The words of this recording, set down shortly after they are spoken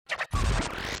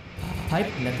Pipe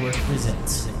Network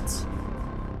presents.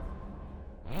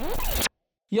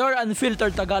 Your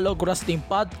unfiltered Tagalog Wrestling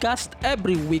podcast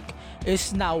every week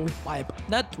is now Pipe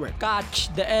Network. Catch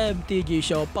the MTG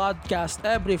Show podcast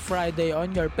every Friday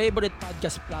on your favorite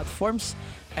podcast platforms.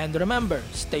 And remember,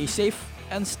 stay safe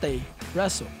and stay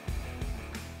wrestle.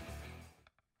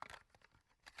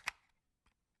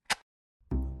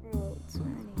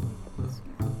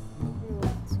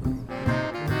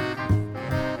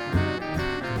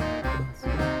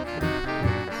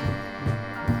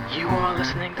 You are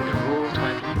listening to the Rule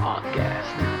 20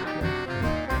 podcast.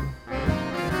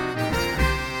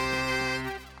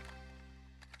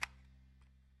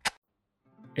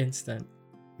 Instant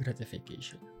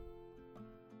gratification.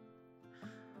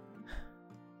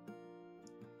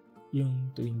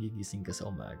 Yung tuwing gigising ka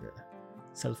sa umaga,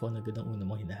 cellphone agad ang una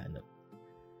mong hinahanap.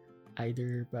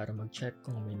 Either para mag-check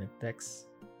kung may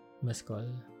nag-text, missed call,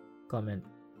 comment,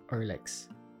 or likes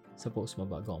sa post mo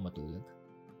bago ako matulog.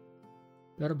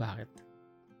 Pero bakit?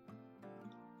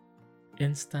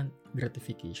 Instant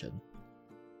gratification.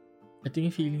 Ito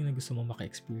yung feeling na gusto mo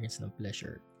maka-experience ng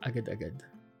pleasure agad-agad.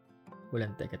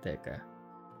 Walang teka-teka.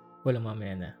 Walang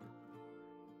mamaya na.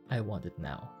 I want it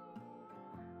now.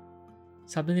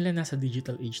 Sabi nila nasa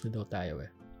digital age na daw tayo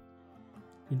eh.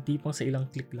 Yung tipong sa ilang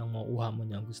click lang makuha mo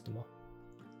na ang gusto mo.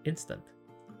 Instant.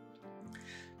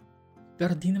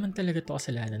 Pero di naman talaga ito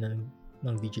kasalanan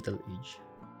ng digital age.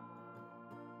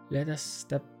 Let us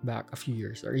step back a few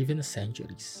years or even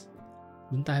centuries.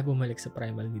 Doon tayo bumalik sa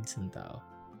primal needs ng tao.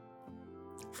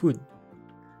 Food.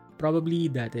 Probably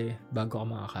dati bago ka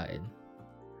makakain.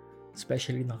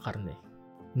 Especially ng karne.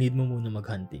 Need mo muna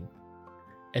mag-hunting.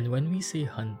 And when we say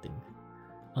hunting,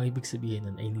 ang ibig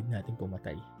sabihin nun ay need natin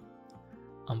pumatay.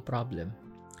 Ang problem,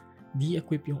 di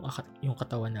equip yung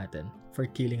katawan natin for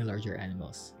killing larger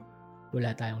animals.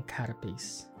 Wala tayong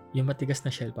carapace, yung matigas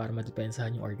na shell para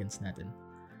madepensahan yung organs natin.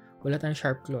 Wala tayong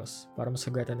sharp claws para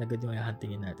masugatan agad yung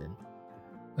huntingin natin.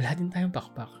 Wala din tayong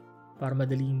pakpak para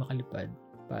madaling makalipad,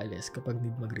 paalis kapag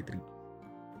need mag-retreat.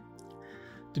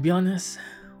 To be honest,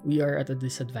 we are at a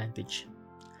disadvantage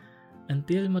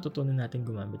until matutunan natin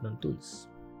gumamit ng tools.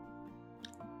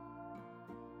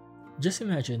 Just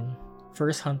imagine,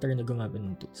 first hunter na gumamit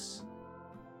ng tools.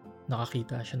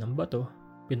 Nakakita siya ng bato,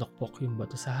 pinokpok yung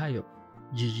bato sa hayop.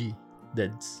 GG,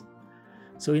 deads.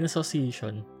 So in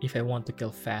association, if I want to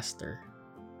kill faster,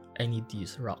 I need to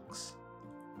use rocks.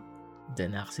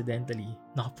 Then accidentally,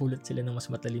 nakapulot sila ng mas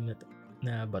matalim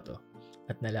na bato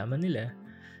at nalaman nila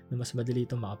na mas madali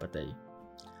itong makapatay.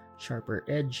 Sharper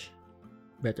edge,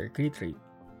 better crit rate.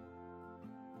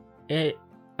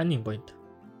 Ano yung point?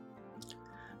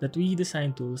 That we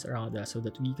design tools around us so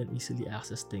that we can easily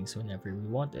access things whenever we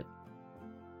want it.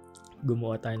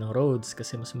 Gumawa tayo ng roads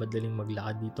kasi mas madaling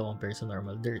maglakad dito compared sa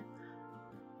normal dirt.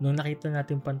 Nung nakita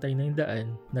natin pantay na yung daan,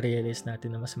 na-realize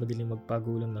natin na mas madaling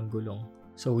magpagulong ng gulong.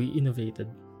 So we innovated.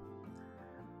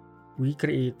 We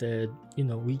created,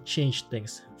 we changed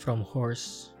things from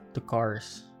horse to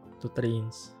cars to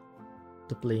trains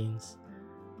to planes.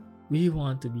 We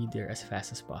want to be there as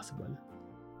fast as possible.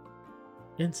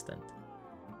 Instant.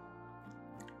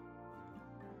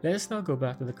 Let us now go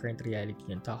back to the current reality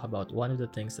and talk about one of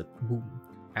the things that boomed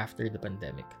after the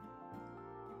pandemic.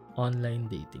 Online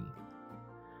dating.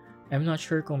 I'm not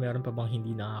sure kung meron pa bang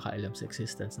hindi nakakaalam sa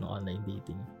existence ng online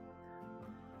dating.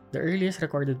 The earliest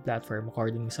recorded platform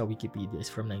according sa Wikipedia is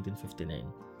from 1959.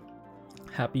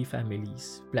 Happy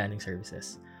Families Planning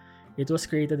Services. It was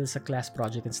created as a class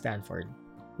project in Stanford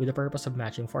with the purpose of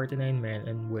matching 49 men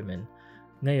and women.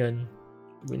 Ngayon,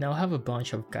 we now have a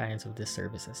bunch of kinds of these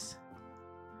services.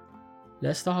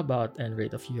 Let's talk about and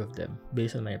rate a few of them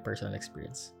based on my personal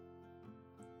experience.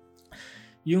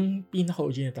 Yung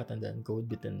pinaka-OG na tatandaan ko would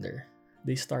be Tinder.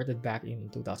 They started back in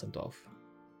 2012.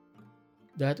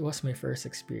 That was my first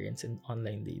experience in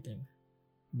online dating.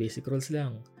 Basic rules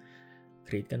lang.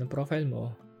 Create ka ng profile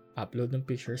mo, upload ng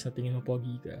pictures na tingin mo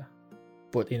pogi ka,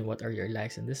 put in what are your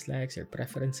likes and dislikes, your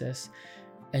preferences,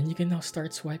 and you can now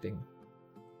start swiping.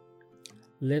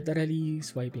 Literally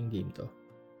swiping game to.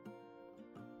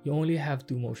 You only have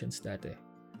two motions dati.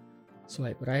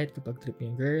 Swipe right kapag trip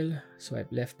yung girl, swipe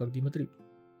left pag di mo trip.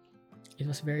 It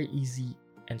was very easy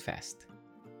and fast.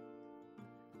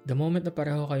 The moment na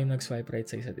pareho kayo nag-swipe right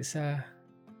sa isa't isa,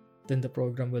 then the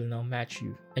program will now match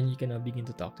you and you can now begin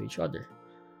to talk to each other.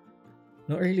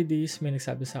 No early days, may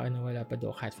nagsabi sa akin na wala pa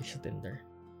daw catfish sa Tinder.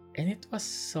 And it was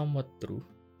somewhat true.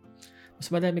 Mas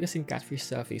madami kasing catfish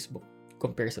sa Facebook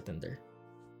compared sa Tinder.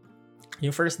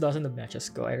 Yung first dozen of matches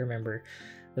ko, I remember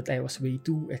that I was way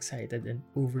too excited and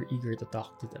over-eager to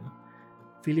talk to them.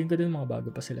 Feeling ko din mga bago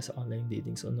pa sila sa online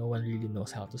dating so no one really knows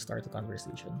how to start a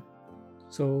conversation.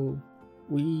 So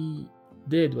we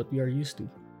did what we are used to.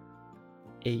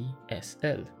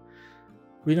 ASL.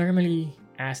 We normally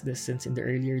ask this since in the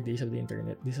earlier days of the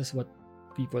internet, this is what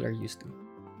people are used to.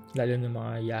 Lalo na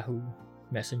mga Yahoo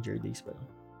Messenger days pa lang.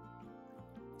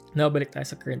 Now, balik tayo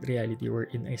sa current reality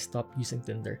wherein I stopped using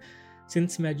Tinder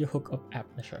since medyo hookup app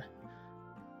na siya.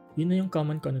 Yun na yung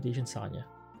common connotation sa kanya.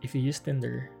 If you use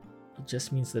Tinder, it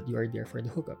just means that you are there for the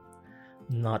hookup.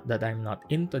 Not that I'm not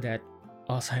into that,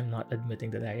 also I'm not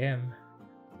admitting that I am.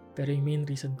 Pero yung main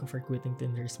reason ko for quitting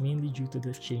Tinder is mainly due to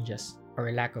the changes,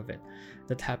 or lack of it,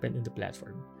 that happened in the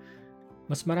platform.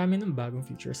 Mas marami ng bagong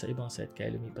features sa ibang site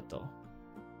kaya lumipat to.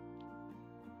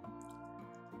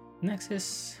 Next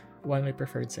is one of my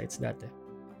preferred sites dati.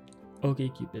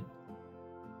 OkCupid.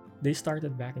 They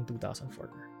started back in 2004.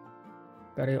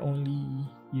 Pero I only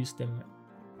used them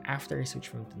after I switched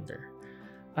from Tinder.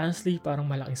 Honestly, parang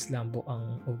malaking slambo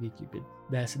ang OkCupid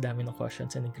dahil sa dami ng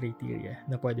questions and criteria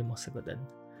na pwede mong sagutan.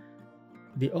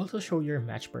 They also show your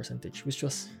match percentage, which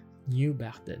was new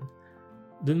back then.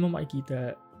 Doon mo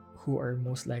makikita who are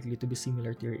most likely to be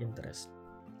similar to your interest.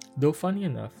 Though funny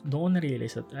enough, doon ko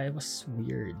na-realize that I was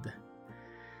weird.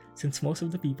 Since most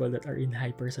of the people that are in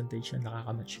high percentage na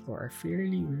nakakamatch ko are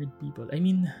fairly weird people. I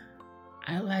mean,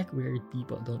 I like weird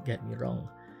people, don't get me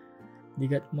wrong. They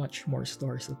got much more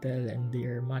stories to tell and they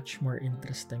are much more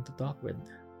interesting to talk with.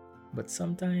 But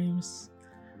sometimes,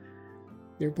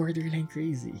 they're borderline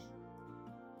crazy.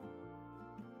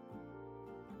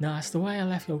 Now, as to why I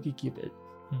left OkCupid,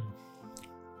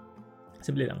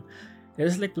 simple lang. It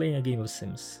is like playing a game of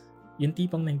Sims. Yung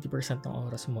tipong 90% ng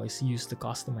oras mo is used to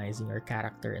customizing your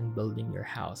character and building your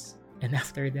house. And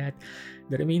after that,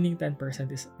 the remaining 10%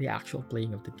 is the actual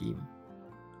playing of the game.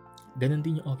 Ganon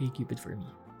din yung OkCupid for me.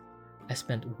 I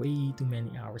spent way too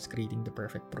many hours creating the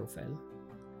perfect profile.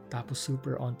 Tapos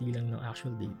super onti lang ng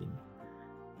actual dating.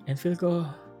 And feel ko,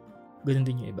 ganon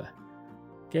din yung iba.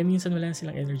 Kaya minsan wala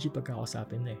silang energy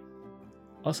pagkakausapin na eh.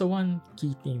 Also, one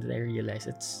key thing that I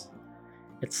realized,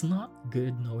 it's not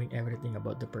good knowing everything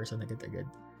about the person agad-agad.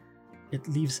 It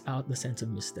leaves out the sense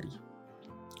of mystery.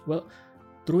 Well,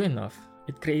 true enough,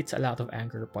 it creates a lot of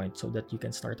anchor points so that you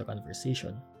can start a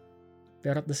conversation.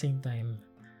 Pero at the same time,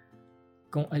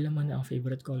 kung alam mo na ang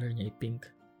favorite color niya ay pink,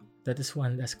 that is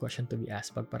one last question to be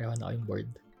asked pag pareho na kayong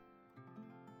bored.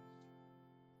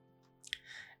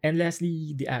 And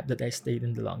lastly, the app that I stayed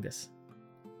in the longest,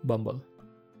 Bumble.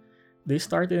 They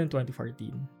started in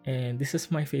 2014, and this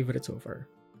is my favorite so far.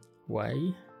 Why?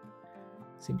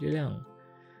 Simple lang.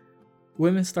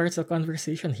 Women starts a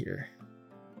conversation here.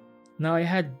 Now, I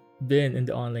had been in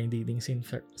the online dating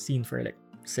scene for like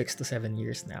 6 to 7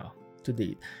 years now, to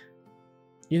date.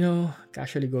 You know,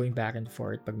 casually going back and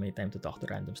forth pag may time to talk to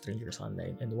random strangers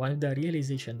online. And one of the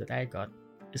realization that I got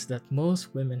is that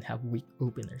most women have weak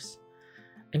openers.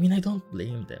 I mean, I don't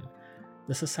blame them.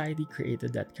 The society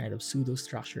created that kind of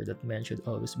pseudo-structure that men should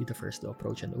always be the first to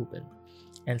approach and open.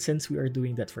 And since we are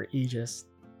doing that for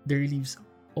ages, there leaves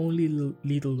only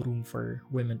little room for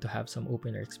women to have some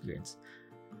opener experience.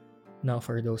 Now,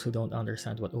 for those who don't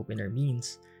understand what opener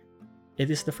means, it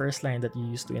is the first line that you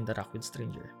use to interact with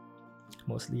stranger.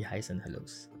 Mostly highs and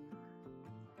hellos.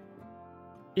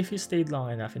 If you stayed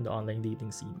long enough in the online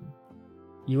dating scene,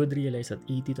 you would realize that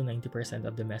 80 to 90%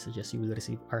 of the messages you will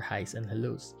receive are highs and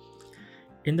hellos.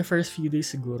 In the first few days,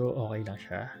 siguro okay lang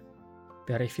siya.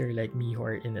 Pero if you're like me who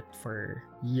are in it for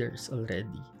years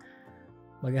already,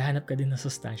 maghahanap ka din ng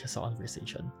sustansya sa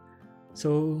conversation.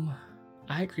 So,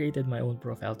 I created my own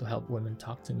profile to help women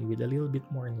talk to me with a little bit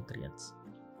more nutrients.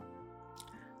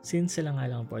 Since sila nga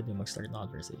lang pwede mag-start na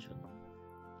conversation.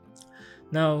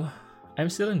 Now, I'm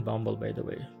still in Bumble by the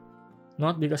way.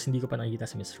 Not because hindi ko pa nakikita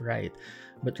si Miss Right,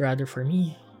 but rather for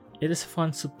me, it is a fun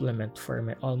supplement for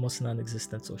my almost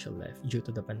non-existent social life due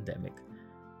to the pandemic.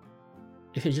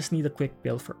 If you just need a quick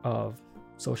pill of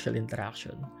social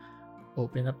interaction,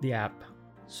 open up the app,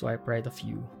 swipe right a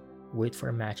few, wait for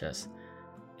matches,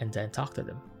 and then talk to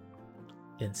them.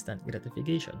 Instant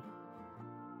gratification.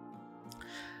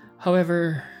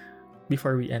 However,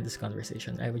 before we end this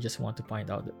conversation, I would just want to point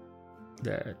out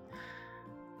that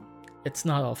it's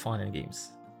not all fun and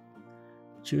games.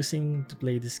 Choosing to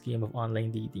play this game of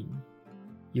online dating,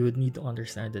 you would need to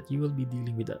understand that you will be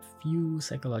dealing with a few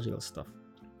psychological stuff.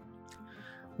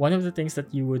 One of the things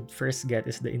that you would first get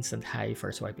is the instant high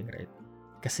for swiping right.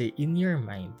 Kasi in your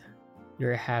mind,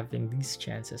 you're having these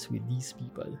chances with these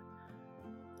people.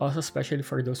 Also, especially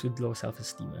for those with low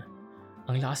self-esteem.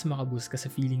 Ang lakas makaboost kasi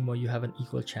feeling mo you have an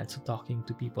equal chance of talking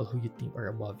to people who you think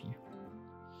are above you.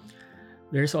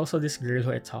 There's also this girl who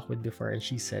I talked with before and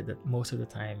she said that most of the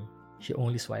time, she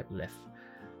only swiped left,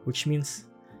 which means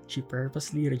she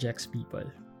purposely rejects people.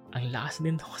 Ang lakas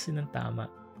din daw kasi ng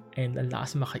tama and ang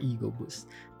lakas maka-ego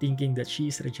boost thinking that she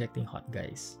is rejecting hot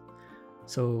guys.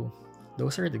 So,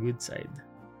 those are the good side.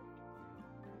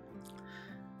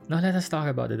 Now, let us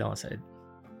talk about the downside.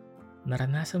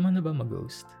 Naranasan mo na ba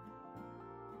mag-ghost?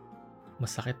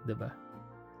 Masakit, diba?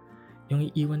 Yung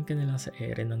iiwan ka na lang sa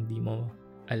ere nang di mo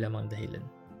alam ang dahilan.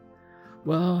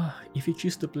 Well, if you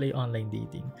choose to play online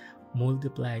dating,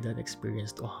 multiply that experience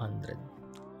to 100.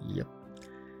 Yep.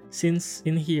 Since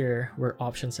in here, where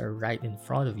options are right in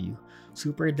front of you,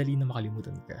 super dali na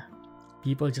makalimutan ka.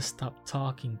 People just stop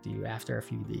talking to you after a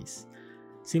few days.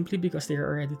 Simply because they're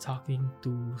already talking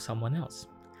to someone else.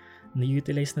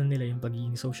 Na-utilize na nila yung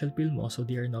pagiging social pill mo, so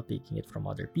they are not taking it from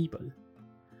other people.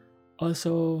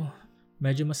 Also,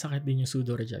 medyo masakit din yung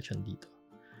pseudo-rejection dito.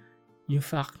 Yung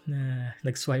fact na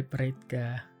nag-swipe right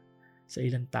ka sa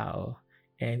ilang tao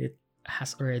and it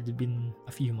has already been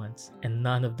a few months and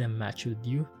none of them match with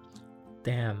you,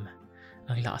 damn,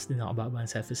 ang lakas din ng kababa ng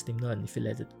self-esteem nun if you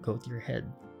let it go to your head.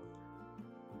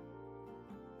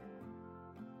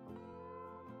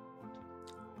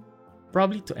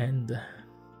 Probably to end,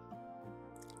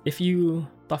 if you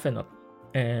toughen up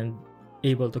and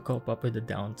able to cope up with the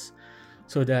downs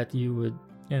so that you would,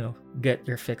 get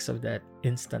your fix of that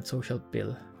instant social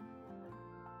pill,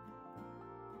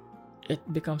 it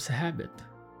becomes a habit.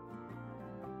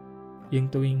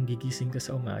 Yung tuwing gigising ka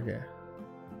sa umaga,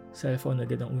 cellphone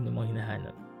agad ang una mong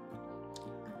hinahanap.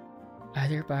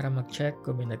 Either para mag-check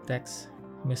kung may nag-text,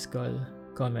 miss call,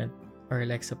 comment, or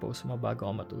like sa post mo bago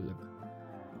ako matulog.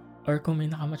 Or kung may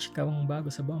nakamatch ka bang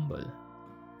bago sa Bumble.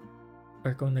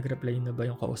 Or kung nag-reply na ba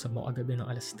yung kausap mo kagabi ng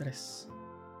 3:00.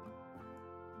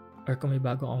 Or kung may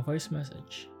bago kang voice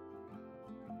message.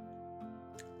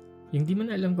 Yung di mo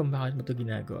na alam kung bakit mo ito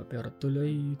ginagawa pero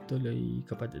tuloy-tuloy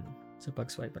ka pa din sa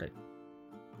pag-swipe right.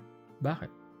 Bakit?